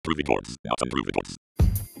moving towards. Atom moving towards.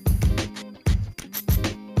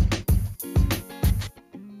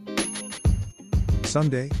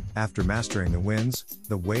 Someday, after mastering the winds,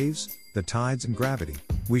 the waves, the tides and gravity,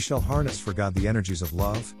 we shall harness for God the energies of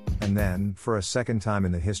love, and then, for a second time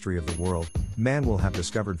in the history of the world, man will have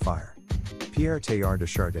discovered fire. Pierre Teilhard de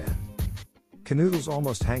Chardin. Canoodles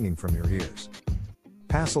almost hanging from your ears.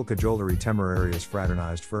 Passel cajolerie temerarious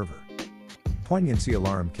fraternized fervor. Poignancy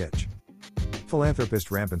alarum kitsch.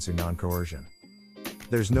 Philanthropist rampancy non-coercion.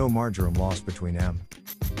 There's no marjoram lost between M.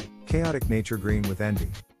 Chaotic nature green with envy.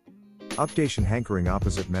 Updation hankering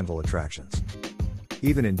opposite mental attractions.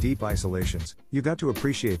 Even in deep isolations, you got to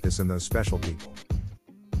appreciate this in those special people.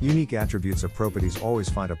 Unique attributes of properties always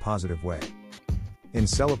find a positive way. In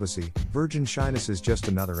celibacy, virgin shyness is just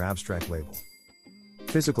another abstract label.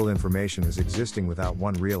 Physical information is existing without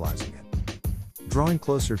one realizing it. Drawing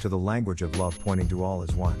closer to the language of love pointing to all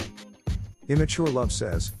as one. Immature love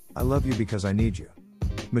says, I love you because I need you.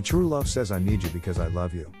 Mature love says I need you because I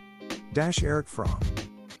love you. Erich Fromm.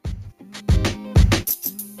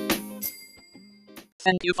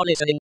 Thank you for listening.